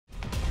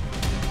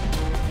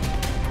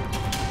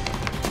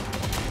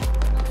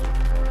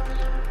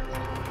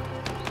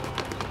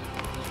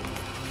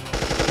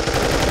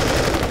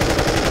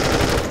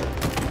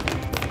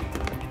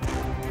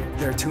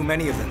too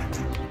many of them.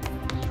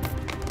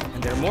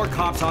 And there are more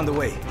cops on the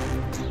way.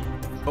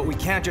 But we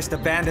can't just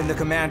abandon the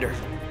commander.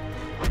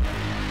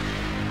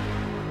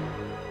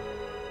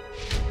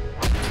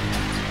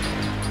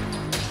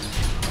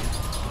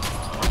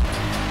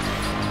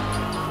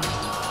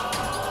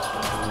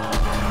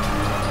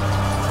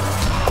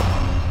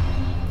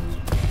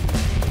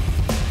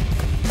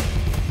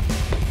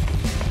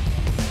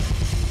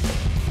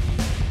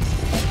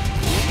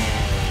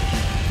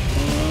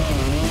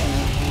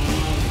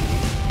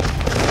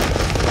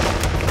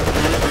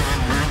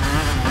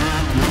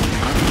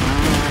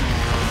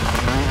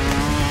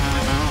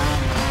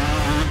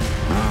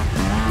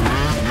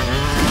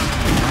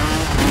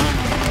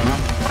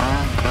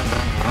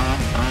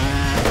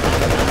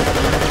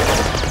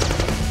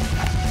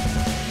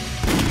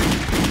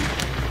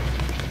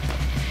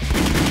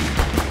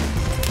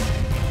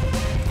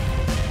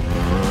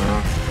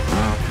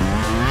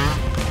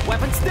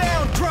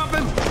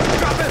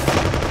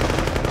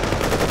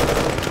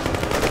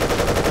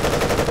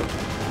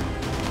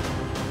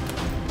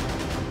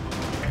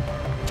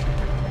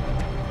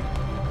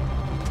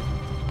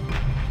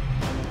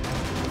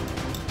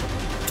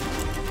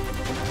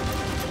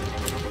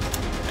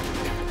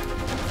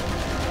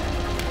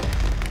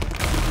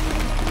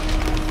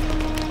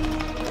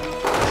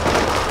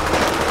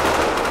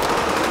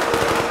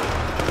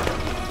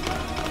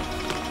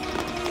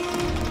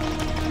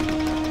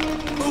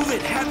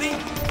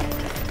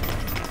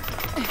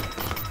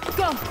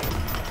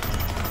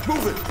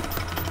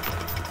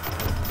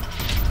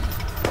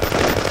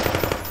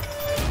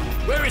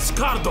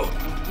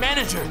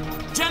 Manager!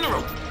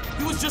 General!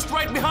 He was just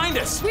right behind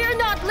us! We're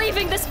not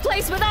leaving this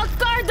place without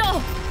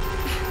Cardo!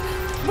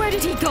 Where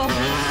did he go?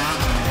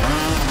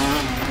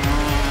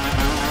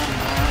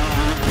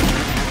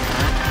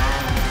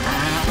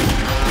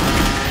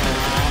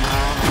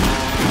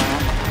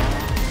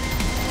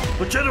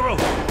 But General!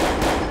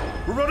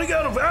 We're running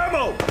out of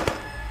ammo!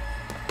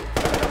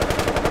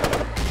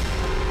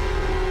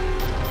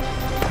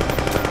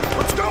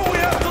 Let's go! We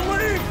have to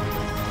leave!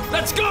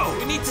 Let's go!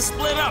 We need to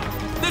split up!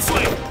 This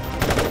way!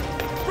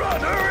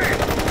 Run, hurry!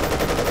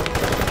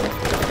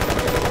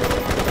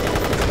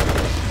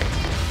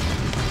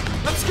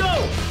 Let's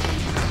go!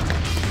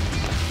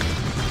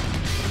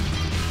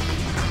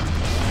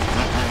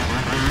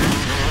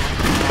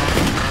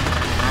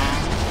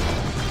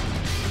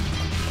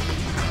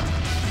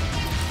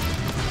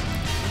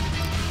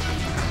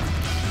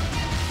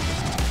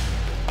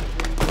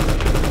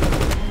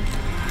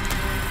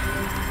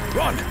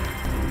 Run!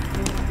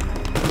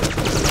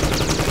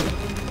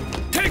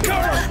 Take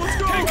cover! Let's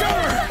go! Take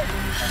cover!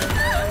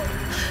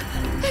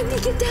 Andy,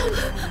 get down!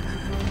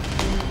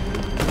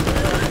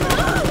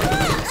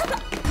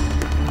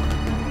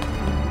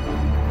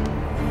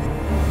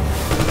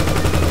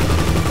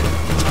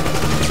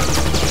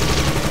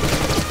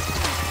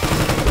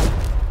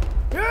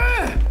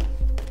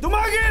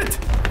 Dumagit!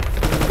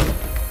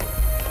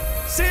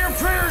 Say your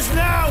prayers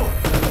now!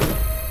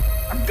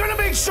 I'm gonna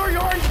make sure you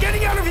aren't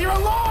getting out of here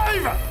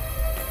alive!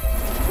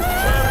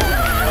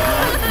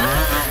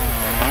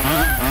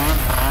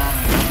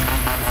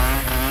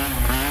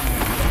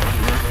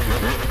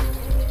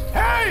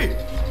 Hey!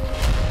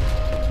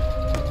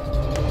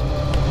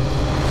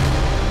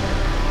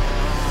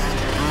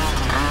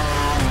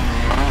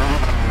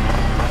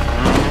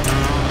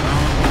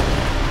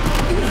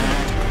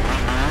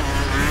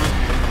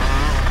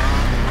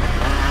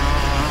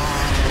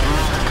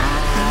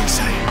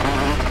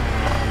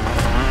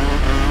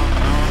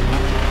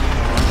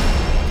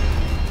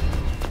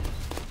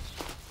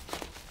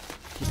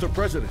 Mr.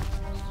 President,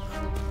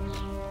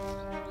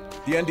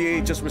 the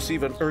NDA just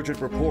received an urgent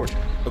report.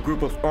 A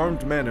group of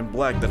armed men in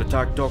black that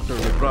attacked Dr.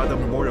 Lebrada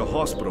Memorial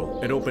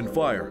Hospital and opened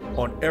fire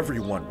on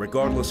everyone,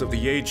 regardless of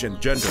the age and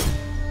gender.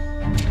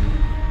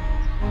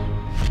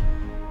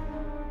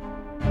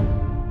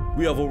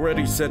 We have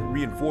already sent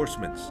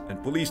reinforcements,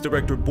 and Police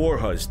Director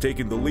Borja is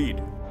taking the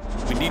lead.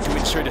 We need to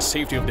ensure the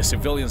safety of the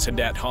civilians in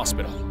that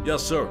hospital.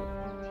 Yes, sir.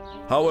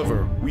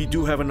 However, we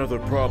do have another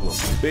problem.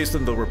 Based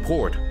on the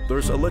report,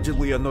 there's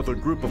allegedly another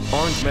group of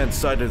armed men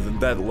sighted in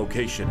that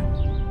location.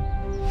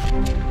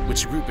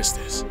 Which group is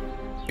this?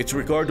 It's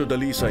Ricardo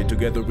Dalisay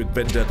together with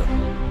Vendetta.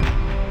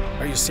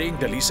 Are you saying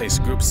Dalisay's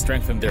group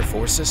strengthened their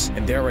forces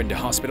and they are in the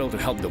hospital to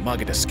help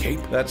Dumaguit escape?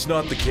 That's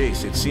not the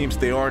case. It seems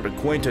they aren't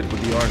acquainted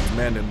with the armed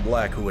men in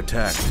black who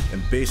attacked.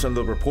 And based on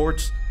the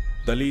reports,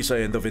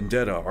 Dalisay and the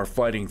Vendetta are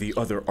fighting the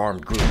other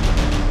armed group.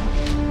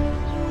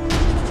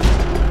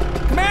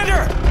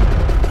 Commander!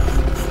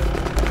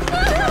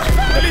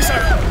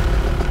 Dalisay!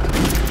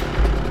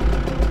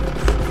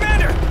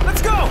 Commander,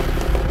 let's go!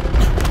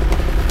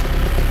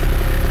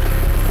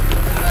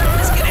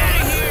 Let's get out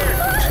of here!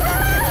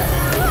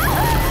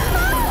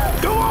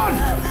 Go on!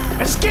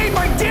 Escape,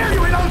 I dare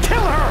you, and I'll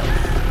kill her!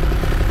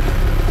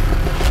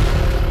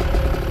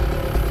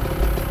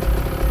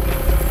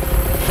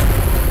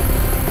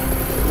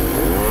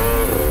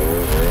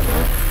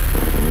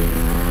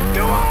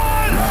 Go on!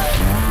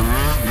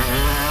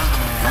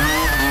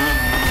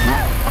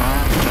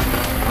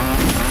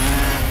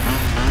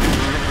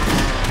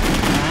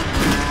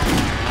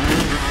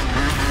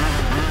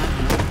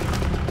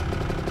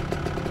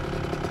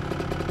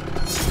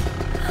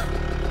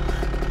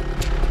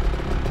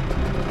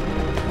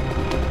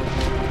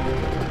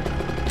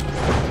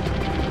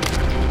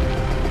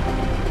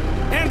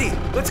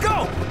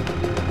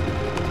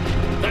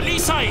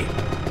 Dalisay!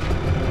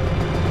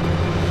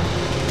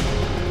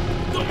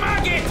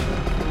 Dumagit!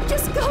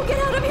 Just go get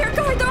out of here,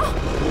 Cardo!